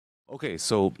Okay,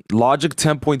 so Logic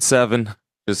 10.7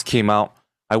 just came out.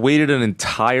 I waited an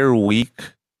entire week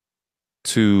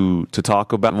to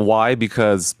talk about why,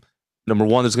 because number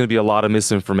one, there's going to be a lot of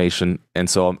misinformation, and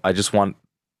so I just want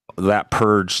that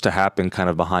purge to happen kind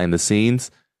of behind the scenes.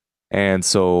 And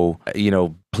so,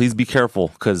 please be careful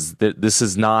because this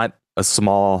is not a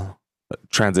small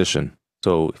transition.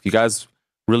 So if you guys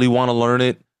really want to learn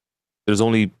it, there's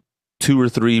only 2 or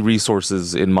 3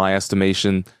 resources in my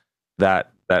estimation that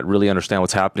really understand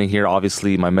what's happening here.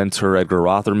 Obviously, my mentor, Edgar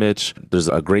Rothermich. There's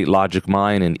a great Logic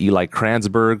mind and Eli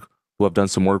Kranzberg, who I've done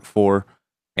some work for.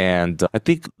 And I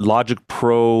think Logic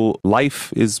Pro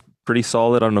Life is pretty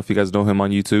solid. I don't know if you guys know him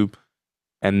on YouTube.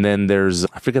 And then there's,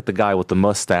 I forget the guy with the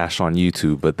mustache on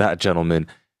YouTube, but that gentleman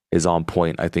is on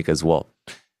point, I think, as well.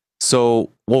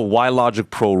 So, well, why Logic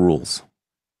Pro rules?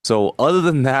 So other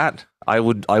than that, I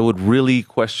would really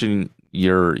question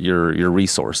your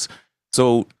resource.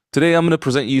 So today I'm going to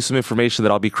present you some information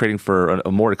that I'll be creating for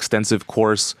a more extensive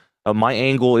course. My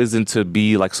angle isn't to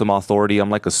be like some authority.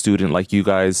 I'm like a student like you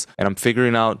guys, and I'm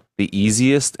figuring out the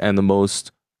easiest and the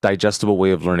most digestible way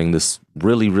of learning this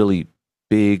really, really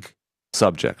big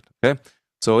subject. Okay.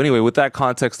 So anyway, with that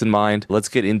context in mind, let's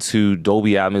get into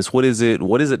Dolby Atmos. What is it?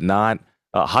 What is it not?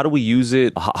 How do we use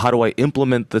it? How do I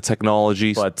implement the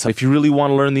technology? But if you really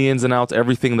want to learn the ins and outs,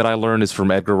 everything that I learned is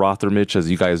from Edgar Rothermich, as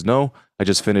you guys know. I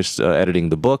just finished editing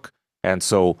the book. And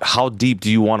so how deep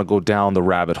do you want to go down the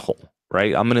rabbit hole,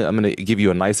 right? I'm gonna give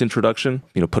you a nice introduction,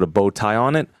 put a bow tie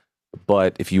on it.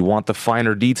 But if you want the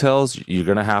finer details, you're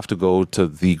going to have to go to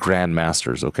the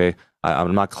grandmasters, okay?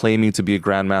 I'm not claiming to be a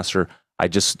grandmaster.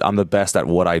 I'm the best at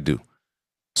what I do.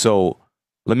 So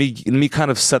let me kind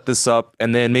of set this up,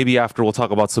 and then maybe after we'll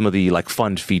talk about some of the like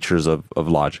fun features of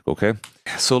Logic, okay?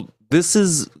 So this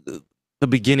is the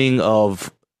beginning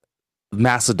of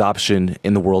mass adoption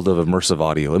in the world of immersive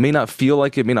audio. It may not feel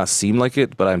like it, may not seem like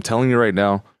it, but I'm telling you right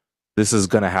now, this is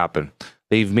going to happen.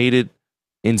 They've made it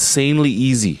insanely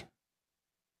easy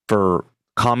for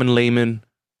common laymen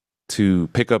to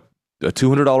pick up a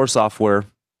 $200 software.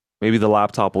 Maybe the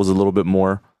laptop was a little bit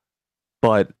more,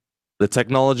 but the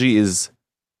technology is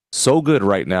so good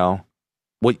right now.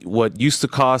 What used to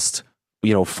cost,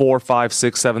 $4,000,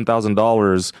 $5,000, $6,000,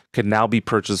 $7,000 can now be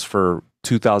purchased for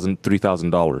 $2,000,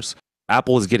 $3,000.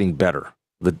 Apple is getting better.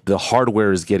 The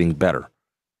hardware is getting better.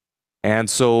 And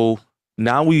so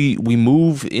now we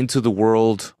move into the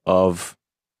world of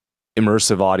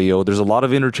immersive audio. There's a lot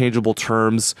of interchangeable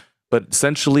terms, but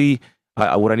essentially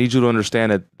what I need you to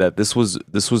understand that this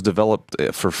was developed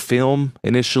for film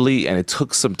initially, and it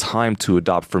took some time to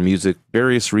adopt for music,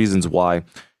 various reasons why.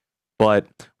 But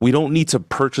we don't need to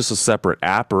purchase a separate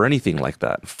app or anything like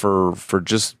that for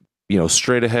just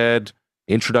straight ahead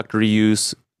introductory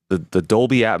use. The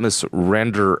Dolby Atmos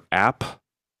Render app,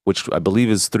 which I believe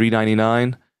is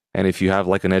 $3.99. And if you have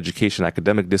like an education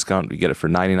academic discount, you get it for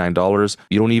 $99.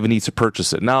 You don't even need to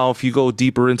purchase it. Now, if you go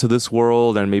deeper into this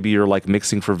world and maybe you're like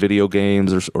mixing for video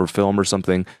games or film or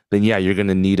something, then yeah, you're going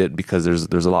to need it because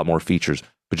there's a lot more features.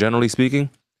 But generally speaking,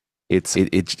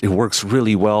 it works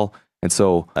really well. And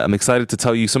so I'm excited to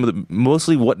tell you some of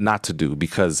mostly what not to do,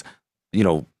 because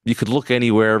you could look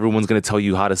anywhere. Everyone's going to tell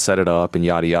you how to set it up and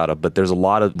yada, yada. But there's a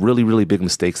lot of really, really big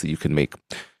mistakes that you can make.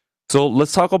 So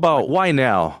let's talk about why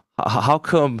now. How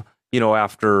come,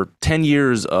 after 10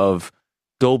 years of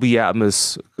Dolby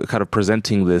Atmos kind of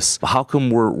presenting this, how come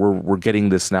we're getting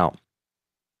this now?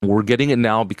 We're getting it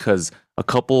now because a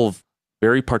couple of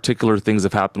very particular things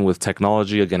have happened with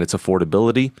technology. Again, it's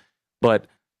affordability. But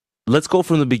let's go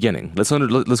from the beginning. Let's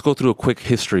go through a quick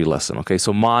history lesson. Okay,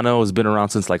 so mono has been around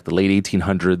since like the late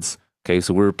 1800s. Okay,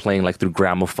 so we were playing like through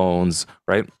gramophones,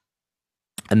 right?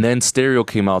 And then stereo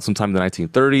came out sometime in the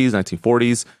 1930s,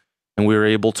 1940s. And we were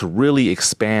able to really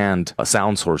expand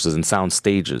sound sources and sound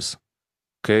stages.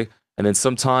 Okay. And then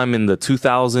sometime in the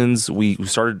 2000s, we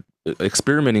started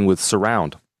experimenting with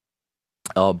surround.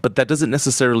 But that doesn't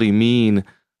necessarily mean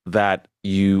that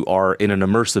you are in an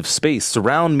immersive space.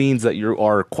 Surround means that you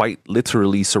are quite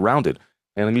literally surrounded.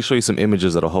 And let me show you some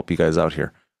images that'll help you guys out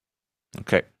here.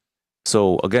 Okay.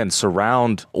 So again,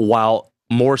 surround, while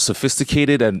more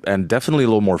sophisticated and definitely a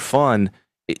little more fun,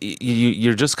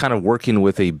 you're just kind of working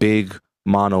with a big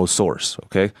mono source,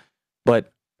 okay?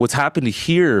 But what's happened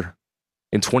here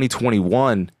in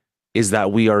 2021 is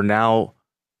that we are now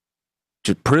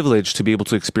privileged to be able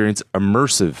to experience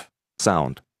immersive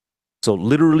sound. So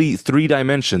literally 3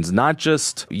 dimensions, not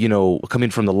just, coming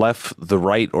from the left, the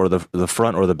right, or the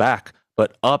front or the back,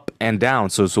 but up and down.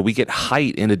 So we get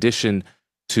height in addition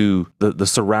to the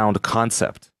surround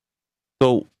concept.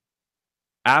 So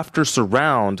after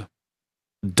surround,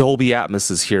 Dolby Atmos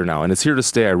is here now, and it's here to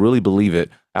stay. I really believe it.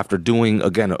 After doing,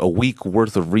 again, a week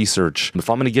worth of research, if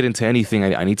I'm going to get into anything,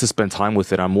 I need to spend time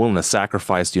with it. I'm willing to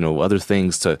sacrifice, other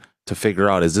things to figure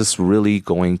out, is this really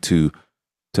going to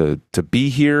be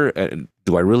here? And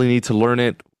do I really need to learn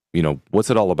it? What's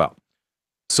it all about?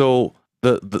 So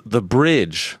the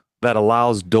bridge that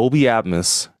allows Dolby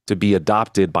Atmos to be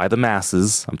adopted by the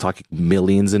masses, I'm talking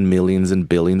millions and millions and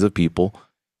billions of people,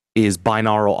 is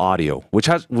binaural audio, which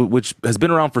has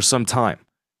been around for some time,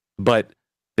 but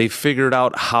they figured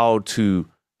out how to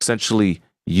essentially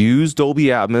use Dolby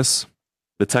Atmos,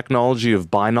 the technology of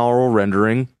binaural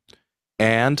rendering,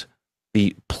 and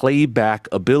the playback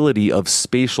ability of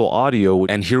spatial audio.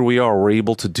 And here we are, we're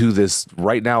able to do this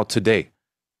right now today.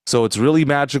 So it's really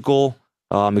magical.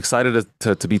 I'm excited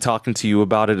to be talking to you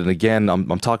about it. And again,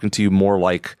 I'm talking to you more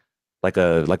like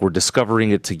we're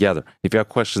discovering it together. If you have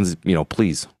questions,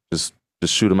 please just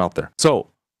shoot them out there. So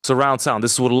surround sound,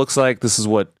 this is what it looks like. This is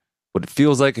what it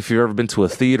feels like. If you've ever been to a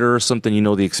theater or something, you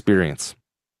know the experience.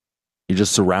 You're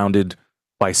just surrounded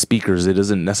by speakers. It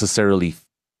doesn't necessarily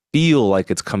feel like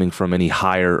it's coming from any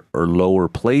higher or lower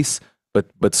place,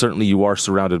 but certainly you are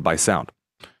surrounded by sound.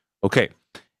 Okay.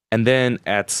 And then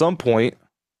at some point,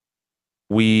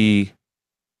 we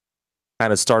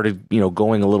kind of started,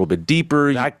 going a little bit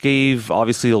deeper. That gave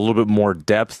obviously a little bit more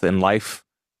depth and life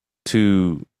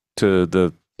to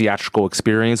the theatrical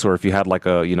experience, or if you had like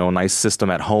a, a nice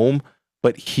system at home.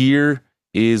 But here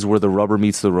is where the rubber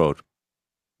meets the road,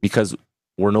 because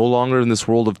we're no longer in this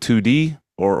world of 2D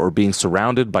or being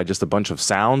surrounded by just a bunch of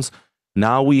sounds.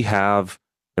 Now we have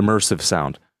immersive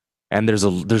sound, and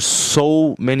there's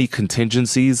so many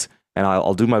contingencies, and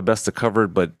I'll do my best to cover it,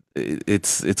 but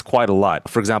it's quite a lot.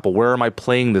 For example, where am I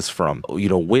playing this from?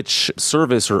 Which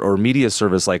service or media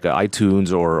service like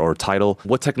iTunes or Tidal,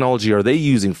 what technology are they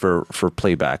using for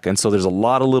playback? And so there's a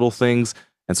lot of little things,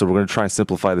 and so we're going to try and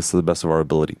simplify this to the best of our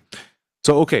ability.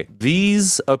 So, okay,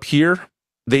 these up here,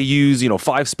 they use,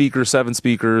 5 speakers, 7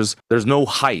 speakers. There's no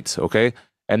height, okay?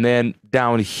 And then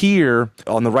down here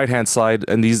on the right-hand side,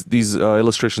 and these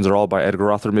illustrations are all by Edgar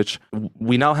Rothermich,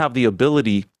 we now have the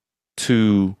ability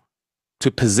to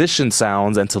position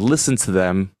sounds and to listen to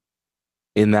them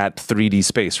in that 3D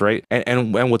space, right?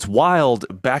 And what's wild,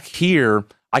 back here,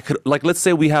 I could, like, let's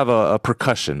say we have a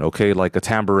percussion, okay, like a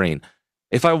tambourine.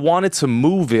 If I wanted to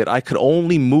move it, I could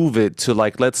only move it to,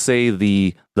 like, let's say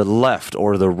the left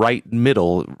or the right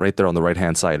middle, right there on the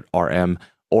right-hand side, RM,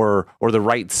 or the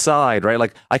right side, right?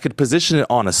 Like, I could position it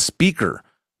on a speaker,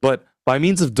 but by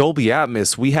means of Dolby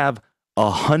Atmos, we have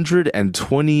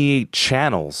 128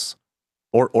 channels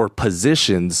or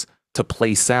positions to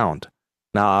play sound.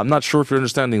 Now, I'm not sure if you're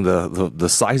understanding the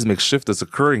seismic shift that's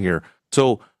occurring here.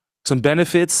 So some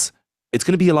benefits, it's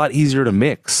going to be a lot easier to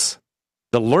mix.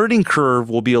 The learning curve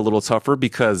will be a little tougher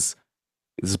because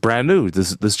this is brand new.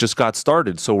 This just got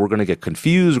started. So we're going to get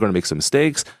confused. We're going to make some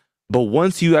mistakes. But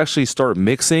once you actually start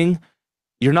mixing,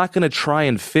 you're not going to try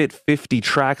and fit 50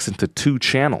 tracks into 2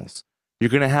 channels. You're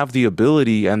going to have the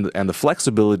ability and the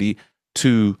flexibility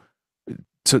to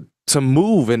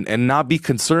move and not be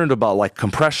concerned about like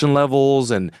compression levels,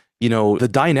 and the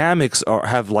dynamics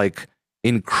have like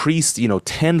increased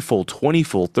 10-fold,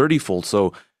 20-fold, 30-fold.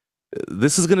 So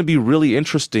this is going to be really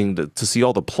interesting to see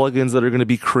all the plugins that are going to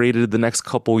be created the next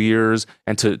couple years,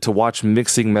 and to watch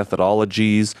mixing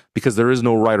methodologies, because there is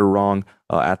no right or wrong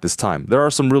at this time. There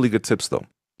are some really good tips though.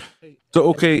 So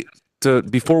okay,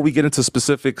 before we get into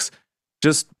specifics,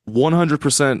 just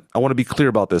 100%, I want to be clear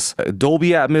about this. Dolby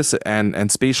Atmos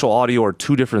and spatial audio are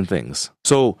 2 different things.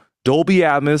 So Dolby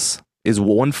Atmos is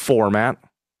one format,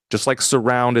 just like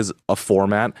surround is a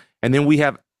format. And then we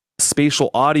have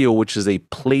spatial audio, which is a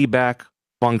playback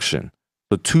function.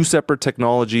 So 2 separate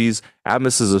technologies.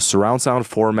 Atmos is a surround sound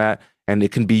format, and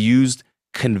it can be used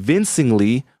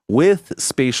convincingly with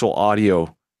spatial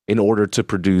audio in order to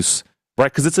produce,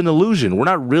 right? Because it's an illusion. We're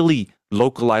not really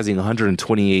localizing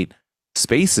 128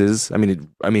 spaces. I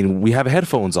mean, we have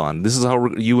headphones on. This is how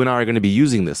you and I are going to be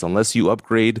using this, unless you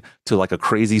upgrade to like a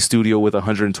crazy studio with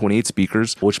 128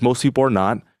 speakers, which most people are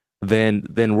not. Then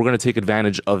we're going to take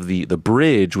advantage of the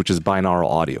bridge, which is binaural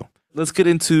audio. Let's get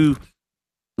into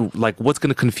like what's going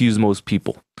to confuse most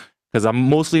people, because I'm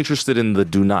mostly interested in the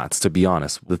do nots, to be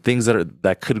honest, the things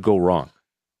that could go wrong.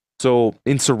 So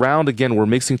in surround, again, we're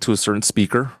mixing to a certain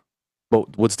speaker,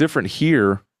 but what's different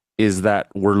here is that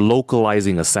we're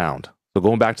localizing a sound. So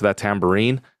going back to that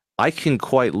tambourine, I can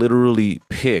quite literally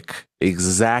pick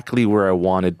exactly where I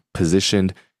want it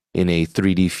positioned in a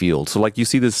 3D field. So like you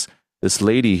see this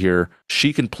lady here,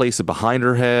 she can place it behind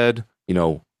her head,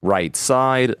 right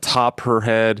side, top her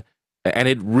head, And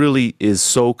it really is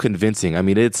so convincing. I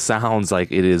mean, it sounds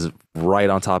like it is right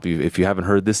on top of you if you haven't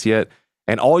heard this yet.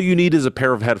 And all you need is a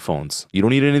pair of headphones. You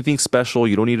don't need anything special.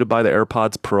 You don't need to buy the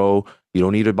AirPods Pro. You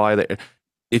don't need to buy the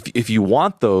if you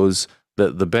want those,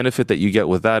 the benefit that you get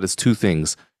with that is two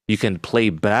things. You can play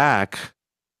back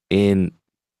in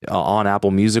on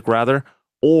Apple Music rather,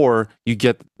 or you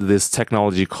get this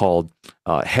technology called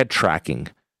head tracking.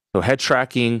 So head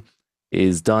tracking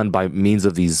is done by means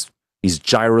of these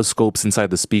gyroscopes inside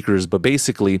the speakers. But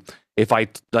basically, if I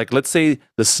like, let's say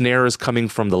the snare is coming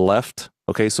from the left.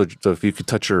 Okay, so if you could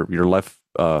touch your left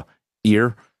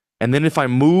ear, and then if I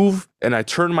move and I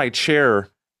turn my chair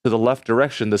to the left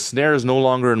direction, the snare is no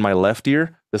longer in my left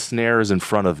ear. The snare is in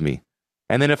front of me.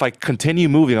 And then if I continue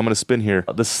moving, I'm going to spin here.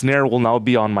 The snare will now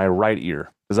be on my right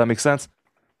ear. Does that make sense?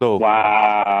 So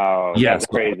wow, yes, that's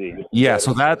crazy. Yeah,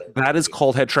 so that is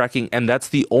called head tracking, and that's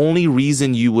the only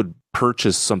reason you would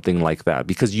purchase something like that,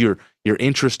 because you're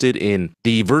interested in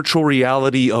the virtual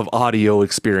reality of audio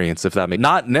experience, if that makes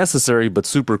not necessary, but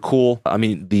super cool. I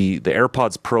mean, the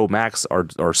AirPods Pro Max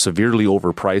are severely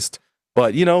overpriced,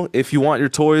 but you know, if you want your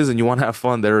toys and you want to have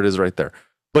fun, there it is right there.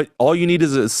 But all you need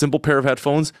is a simple pair of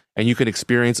headphones, and you can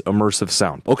experience immersive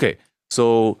sound. Okay,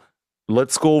 so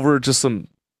let's go over just some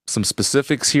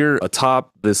specifics here.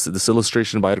 Atop this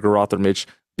illustration by Edgar Rothermich,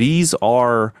 these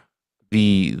are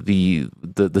the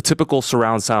typical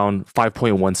surround sound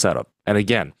 5.1 setup. And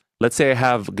again, let's say I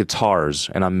have guitars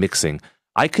and I'm mixing.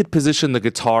 I could position the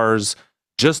guitars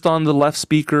just on the left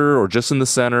speaker or just in the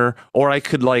center, or I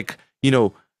could, like, you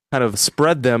know, kind of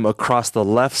spread them across the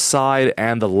left side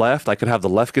and the left. I could have the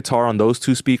left guitar on those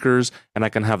two speakers, and I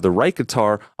can have the right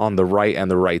guitar on the right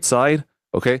and the right side.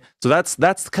 Okay, so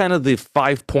that's kind of the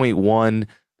 5.1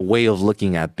 way of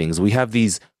looking at things. We have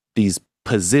these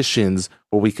positions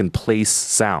where we can place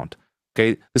sound.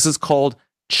 Okay, this is called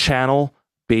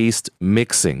channel-based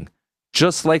mixing.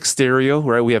 Just like stereo,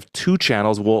 right? We have two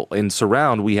channels. Well, in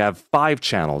surround, we have 5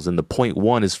 channels, and the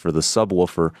 0.1 is for the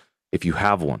subwoofer if you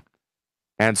have one.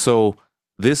 And so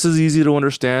this is easy to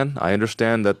understand. I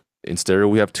understand that in stereo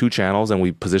we have 2 channels and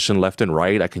we position left and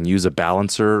right. I can use a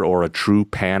balancer or a true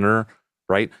panner,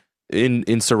 right?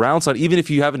 In surround sound, even if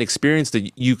you haven't experienced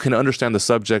it, you can understand the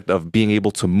subject of being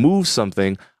able to move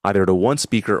something either to one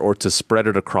speaker or to spread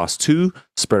it across 2,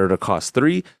 spread it across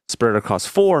 3, spread it across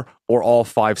 4, or all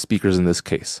 5 speakers in this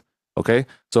case. Okay,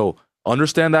 so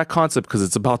understand that concept because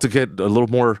it's about to get a little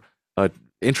more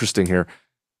interesting here.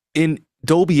 In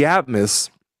Dolby Atmos,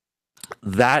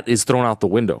 that is thrown out the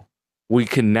window. We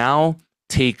can now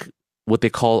take what they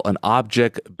call an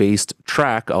object-based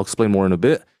track. I'll explain more in a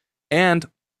bit. And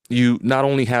you not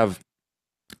only have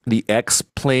the X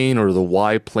plane or the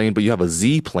Y plane, but you have a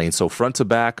Z plane. So front to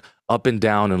back, up and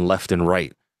down, and left and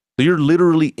right. So you're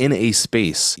literally in a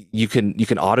space. You can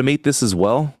automate this as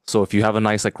well. So if you have a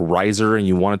nice like riser and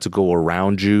you want it to go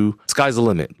around you, sky's the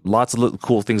limit. Lots of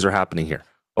cool things are happening here.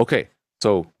 Okay,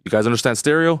 so you guys understand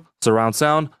stereo, surround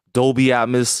sound. Dolby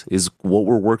Atmos is what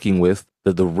we're working with.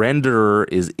 The renderer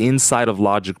is inside of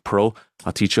Logic Pro.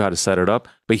 I'll teach you how to set it up.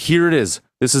 But here it is.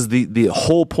 This is the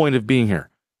whole point of being here.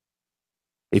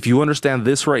 If you understand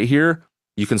this right here,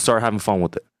 you can start having fun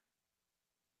with it.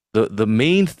 The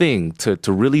main thing to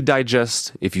really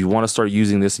digest, if you want to start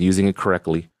using this and using it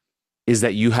correctly, is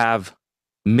that you have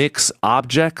mix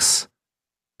objects,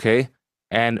 okay,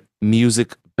 and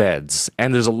music beds.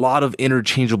 And there's a lot of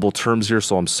interchangeable terms here,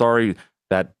 so I'm sorry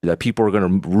that people are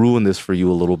going to ruin this for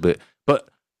you a little bit. But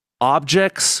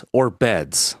objects or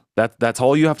beds, that's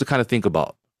all you have to kind of think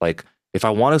about. Like, if I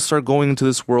want to start going into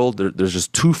this world, there's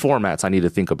just 2 formats I need to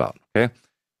think about, okay?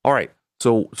 All right,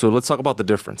 so let's talk about the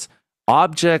difference.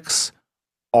 Objects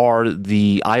are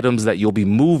the items that you'll be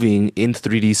moving in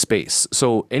 3D space.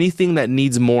 So anything that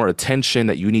needs more attention,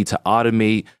 that you need to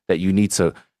automate, that you need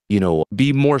to, you know,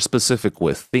 be more specific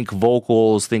with. Think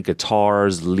vocals, think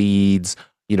guitars, leads,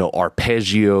 you know,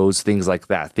 arpeggios, things like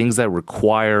that. Things that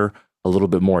require a little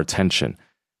bit more attention.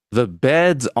 The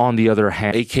beds, on the other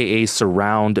hand, aka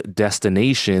surround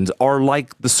destinations, are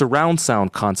like the surround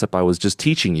sound concept I was just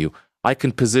teaching you. I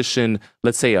can position,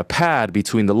 let's say, a pad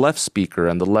between the left speaker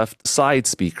and the left side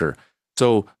speaker.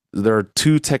 So there are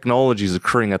 2 technologies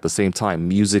occurring at the same time.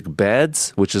 Music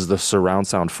beds, which is the surround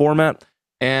sound format,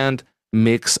 and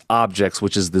mix objects,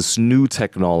 which is this new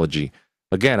technology.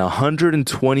 Again,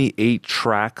 128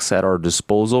 tracks at our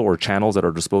disposal, or channels at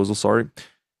our disposal, sorry.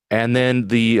 And then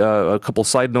a couple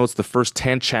side notes, the first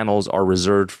 10 channels are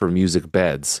reserved for music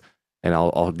beds. And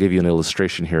I'll give you an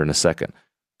illustration here in a second.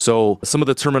 So some of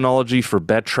the terminology for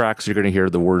bed tracks, you're going to hear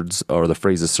the words or the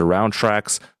phrases surround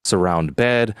tracks, surround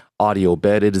bed, audio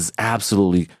bed. It is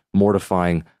absolutely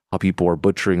mortifying how people are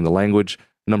butchering the language.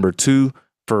 Number two,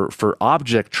 for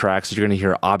object tracks, you're going to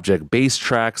hear object-based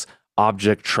tracks,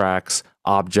 object tracks,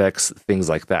 objects, things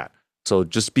like that. So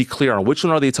just be clear on which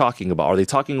one are they talking about. Are they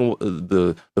talking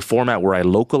the format where I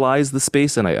localize the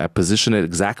space and I position it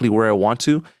exactly where I want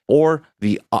to, or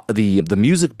the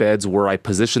music beds where I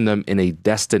position them in a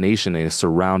destination, in a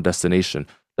surround destination?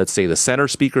 Let's say the center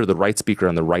speaker, the right speaker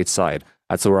on the right side.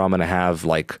 That's where I'm going to have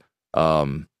like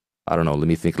I don't know. Let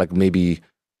me think. Like maybe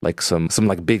like some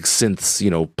like big synths,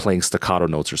 you know, playing staccato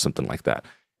notes or something like that.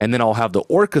 And then I'll have the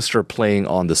orchestra playing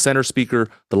on the center speaker,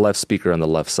 the left speaker on the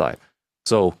left side.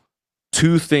 So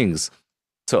two things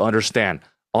to understand.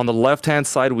 On the left-hand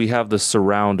side, we have the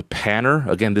surround panner.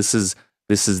 Again, this is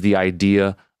the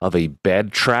idea of a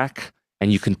bed track,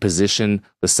 and you can position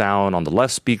the sound on the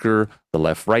left speaker, the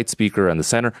left-right speaker, and the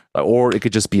center, or it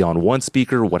could just be on one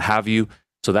speaker, what have you.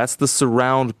 So that's the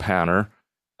surround panner.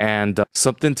 And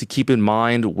something to keep in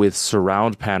mind with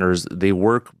surround panners, they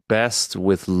work best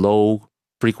with low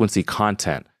frequency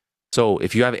content. So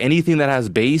if you have anything that has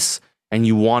bass and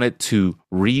you want it to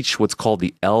reach what's called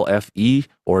the LFE,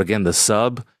 or again, the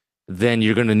sub, then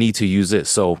you're going to need to use this.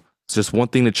 So it's just one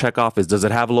thing to check off is, does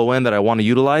it have low end that I want to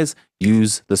utilize?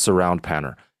 Use the surround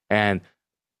panner. And,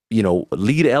 you know,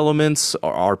 lead elements,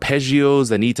 arpeggios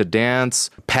that need to dance,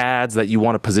 pads that you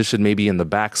want to position maybe in the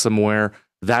back somewhere,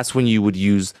 that's when you would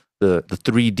use the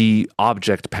 3D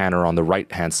object panner on the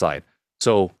right-hand side.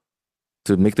 So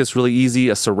to make this really easy,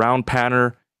 a surround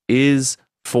panner is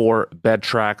for bed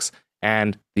tracks,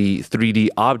 and the 3D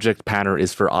object panner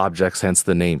is for objects, hence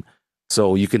the name.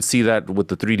 So you can see that with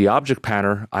the 3D object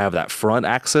panner, I have that front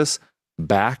axis,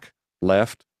 back,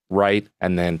 left, right,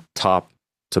 and then top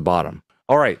to bottom.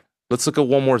 All right, let's look at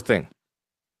one more thing.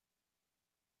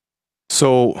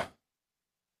 So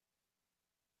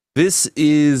this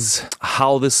is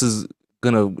how this is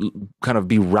going to kind of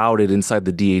be routed inside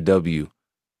the DAW.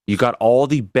 You got all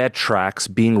the bed tracks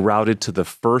being routed to the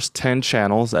first 10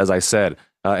 channels, as I said.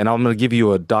 And I'm going to give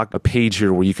you a page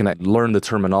here where you can learn the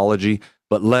terminology.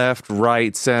 But left,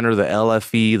 right, center, the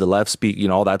LFE, the left speak, you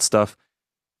know, all that stuff.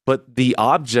 But the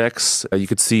objects, you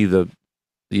could see the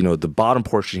bottom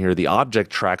portion here, the object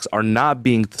tracks are not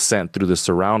being sent through the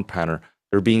surround panner.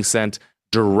 They're being sent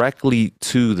directly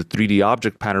to the 3D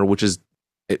object panner, which is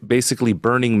basically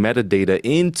burning metadata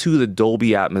into the Dolby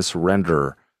Atmos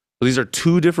renderer. So these are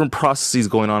two different processes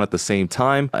going on at the same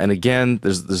time. And again,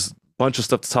 there's a bunch of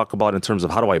stuff to talk about in terms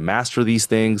of how do I master these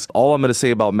things. All I'm going to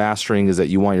say about mastering is that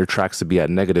you want your tracks to be at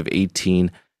 -18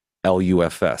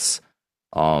 LUFS.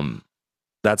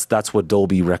 That's what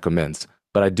Dolby recommends.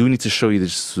 But I do need to show you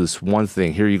this one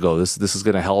thing. Here you go. This is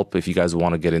going to help if you guys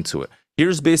want to get into it.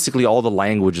 Here's basically all the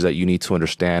language that you need to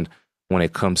understand when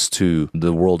it comes to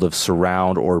the world of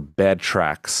surround or bed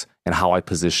tracks and how I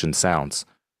position sounds.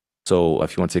 So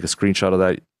if you want to take a screenshot of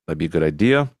that, that'd be a good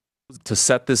idea. To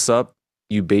set this up,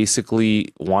 you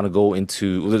basically want to go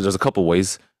into, there's a couple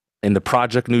ways. In the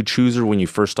project new chooser, when you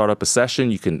first start up a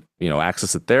session, you can,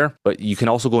 access it there. But you can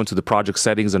also go into the project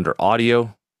settings under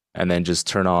audio and then just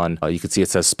turn on, you can see it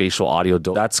says spatial audio.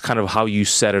 That's kind of how you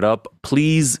set it up.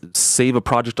 Please save a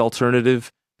project alternative,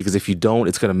 because if you don't,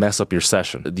 it's going to mess up your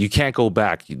session. You can't go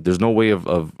back. There's no way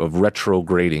of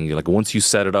retrograding. Like once you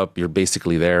set it up, you're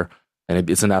basically there. And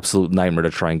it's an absolute nightmare to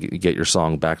try and get your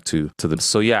song back to them.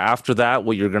 So yeah, after that,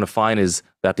 what you're going to find is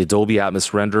that the Dolby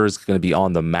Atmos renderer is going to be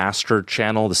on the master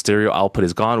channel. The stereo output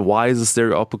is gone. Why is the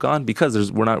stereo output gone?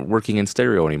 Because we're not working in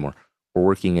stereo anymore. We're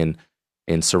working in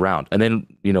surround. And then,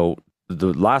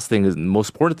 the last thing, is the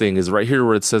most important thing, is right here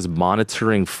where it says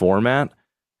monitoring format.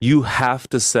 You have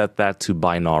to set that to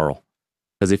binaural.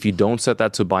 Because if you don't set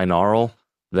that to binaural,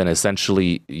 then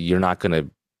essentially you're not going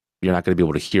to be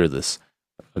able to hear this.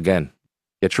 Again,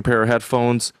 get your pair of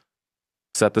headphones,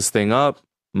 set this thing up.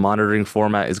 Monitoring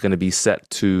format is going to be set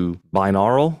to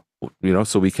binaural,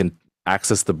 so we can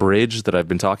access the bridge that I've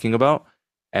been talking about.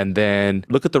 And then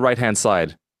look at the right-hand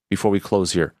side before we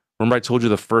close here. Remember I told you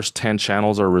the first 10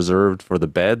 channels are reserved for the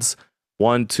beds?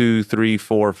 1, 2, 3,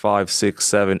 4, 5, 6,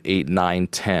 7, 8, 9,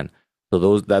 10.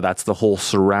 So that's the whole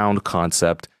surround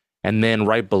concept. And then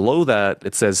right below that,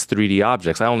 it says 3D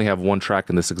objects. I only have one track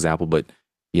in this example, but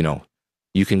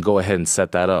you can go ahead and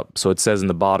set that up. So it says in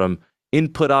the bottom,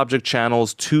 input object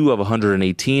channels, 2 of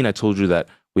 118. I told you that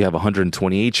we have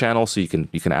 128 channels, so you can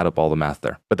add up all the math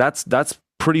there. But that's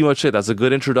pretty much it. That's a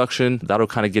good introduction. That'll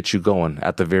kind of get you going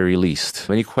at the very least.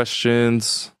 Any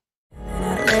questions?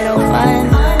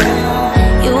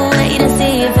 You wait to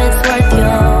see